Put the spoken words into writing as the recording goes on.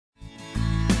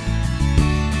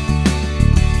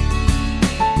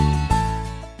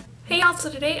So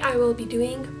today I will be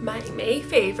doing my May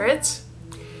favorites.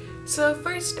 So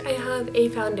first I have a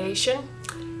foundation,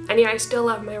 and yeah, I still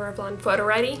have my Revlon Photo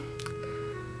Ready.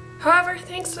 However,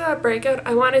 thanks to that breakout,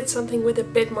 I wanted something with a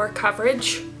bit more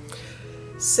coverage.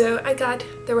 So I got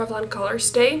the Revlon Color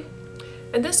Stay,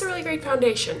 and this is a really great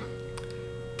foundation.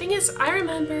 Thing is, I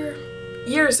remember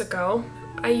years ago,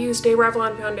 I used a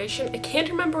Revlon foundation. I can't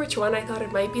remember which one. I thought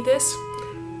it might be this.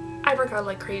 I forgot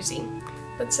like crazy.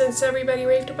 But since everybody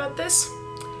raved about this,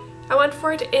 I went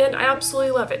for it and I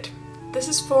absolutely love it. This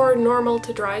is for normal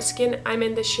to dry skin. I'm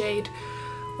in the shade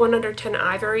 110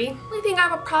 Ivory. The only thing I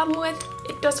have a problem with,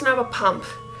 it doesn't have a pump.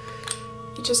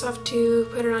 You just have to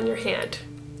put it on your hand.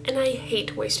 And I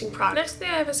hate wasting product. Next thing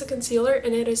I have is a concealer,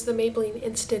 and it is the Maybelline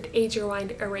Instant Age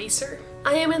Rewind Eraser.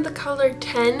 I am in the color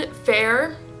 10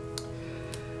 Fair.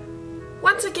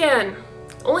 Once again,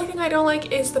 only thing I don't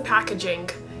like is the packaging.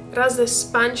 It has this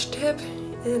sponge tip,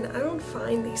 and I don't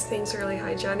find these things really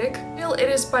hygienic. Still, it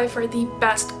is by far the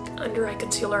best under eye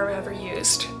concealer I've ever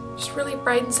used. Just really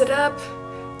brightens it up,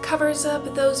 covers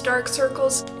up those dark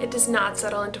circles. It does not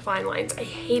settle into fine lines. I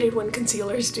hate it when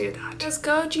concealers do that. There's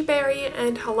Goji Berry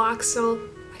and Haloxyl.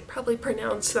 I probably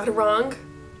pronounced that wrong.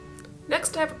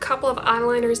 Next I have a couple of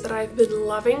eyeliners that I've been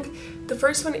loving. The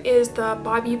first one is the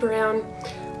Bobbi Brown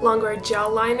Longwear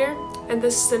Gel Liner, and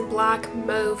this is in black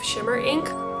mauve shimmer ink.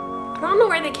 I don't know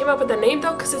where they came up with the name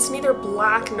though, because it's neither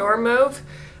black nor mauve.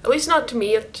 At least not to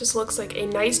me. It just looks like a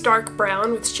nice dark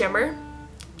brown with shimmer.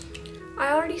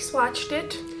 I already swatched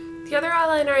it. The other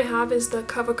eyeliner I have is the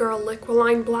CoverGirl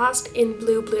Liqualine Blast in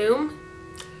Blue Bloom.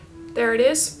 There it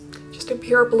is, just a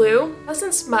pure blue. It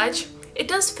doesn't smudge. It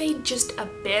does fade just a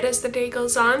bit as the day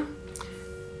goes on,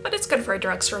 but it's good for a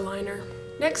drugstore liner.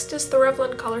 Next is the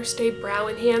Revlon Color Stay Brow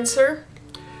Enhancer.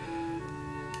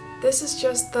 This is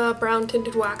just the brown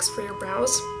tinted wax for your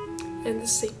brows, and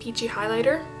this is a peachy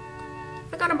highlighter.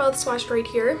 I got them both swatched right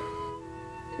here.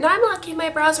 Now I'm lucky my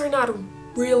brows are not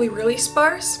really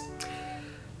sparse,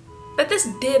 but this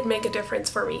did make a difference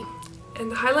for me. And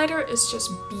the highlighter is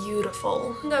just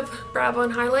beautiful. I love brow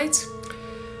bone highlights.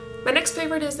 My next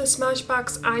favorite is the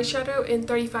Smashbox eyeshadow in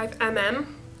 35mm.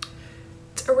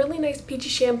 It's a really nice peachy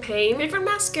champagne. My favorite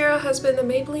mascara has been the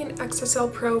Maybelline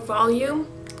XSL Pro Volume.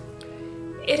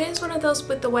 It is one of those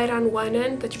with the white on one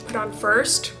end that you put on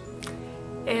first,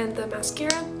 and the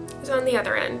mascara is on the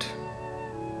other end.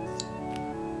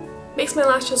 Makes my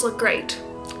lashes look great.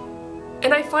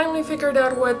 And I finally figured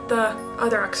out what the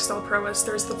other XSL Pro is.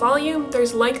 There's the volume,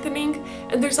 there's lengthening,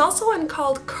 and there's also one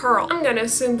called curl. I'm gonna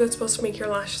assume that's supposed to make your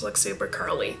lashes look super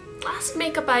curly. Last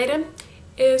makeup item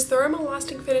is the Rimmel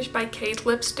Lasting Finish by Kate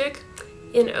lipstick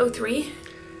in 03.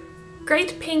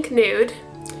 Great pink nude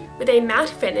with a matte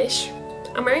finish.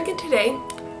 I'm wearing it today.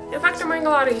 In fact, I'm wearing a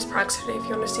lot of these products today if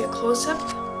you want to see a close-up.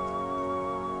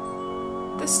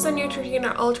 This is a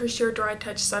Neutrogena Ultra Sheer Dry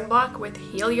Touch Sunblock with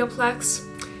Helioplex.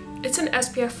 It's an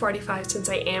SPF 45 since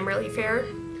I am really fair.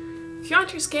 If you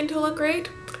want your skin to look great,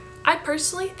 I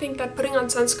personally think that putting on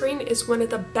sunscreen is one of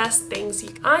the best things.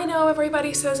 I know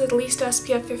everybody says at least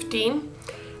SPF 15.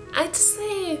 I'd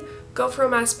say go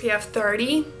from SPF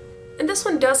 30. And this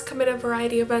one does come in a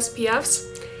variety of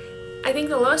SPFs. I think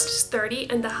the lowest is 30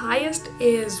 and the highest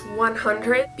is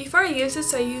 100. Before I used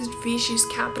this, I used Vichy's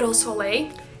Capital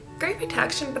Soleil. Great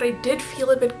protection, but I did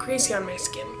feel a bit greasy on my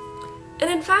skin.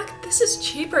 And in fact, this is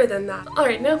cheaper than that.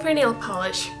 Alright, now for nail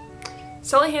polish.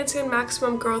 Sally Hansen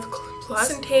Maximum Growth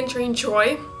Plus and Tangerine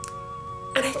Joy.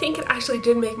 And I think it actually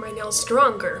did make my nails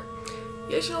stronger.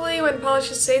 Usually when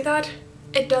polishes say that,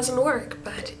 it doesn't work,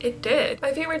 but it did.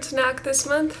 My favorite snack this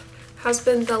month has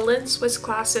been the Lindt Swiss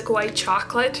Classic White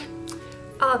Chocolate.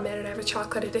 I'll admit it, I have a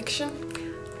chocolate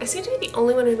addiction. I seem to be the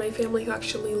only one in my family who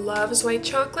actually loves white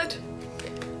chocolate.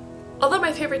 Although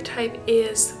my favorite type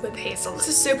is with hazelnut. This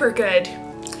is super good.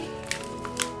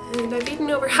 And I've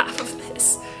eaten over half of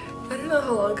this. I don't know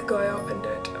how long ago I opened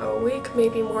it. A week,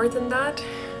 maybe more than that.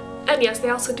 And yes, they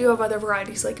also do have other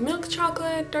varieties like milk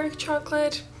chocolate, dark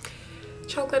chocolate,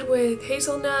 chocolate with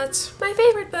hazelnuts. My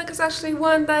favorite book is actually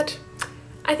one that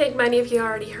I think many of you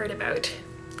already heard about.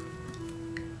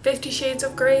 50 Shades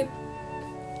of Grey.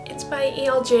 It's by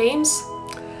E.L. James.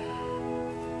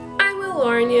 I will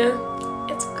warn you,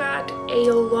 it's got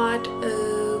a lot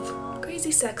of crazy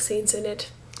sex scenes in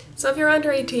it. So if you're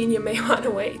under 18, you may want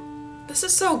to wait. This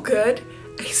is so good.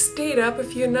 I stayed up a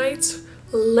few nights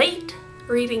late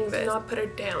reading this, not put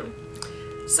it down.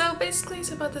 So basically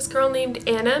it's about this girl named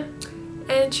Anna,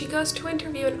 and she goes to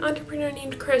interview an entrepreneur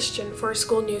named Christian for a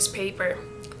school newspaper.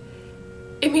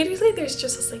 Immediately there's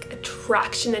just this like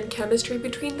attraction and chemistry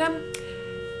between them.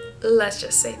 Let's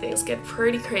just say things get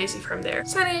pretty crazy from there.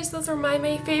 So anyways, those are my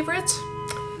May favorites.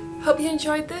 Hope you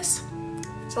enjoyed this.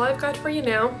 That's all I've got for you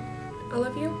now. I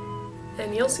love you,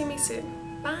 and you'll see me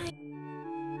soon. Bye!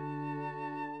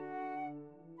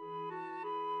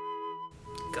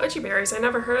 Goji berries, I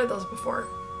never heard of those before.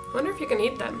 I wonder if you can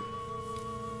eat them.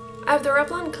 I have the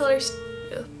Revlon colors.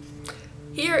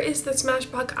 Here is the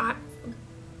Smashbox.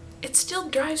 It still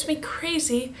drives me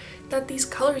crazy that these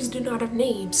colors do not have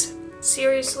names.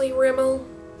 Seriously, Rimmel?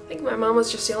 I think my mom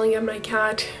was just yelling at my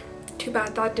cat. Too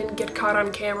bad that didn't get caught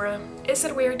on camera. Is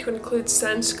it weird to include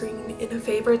sunscreen in a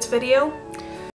favorites video?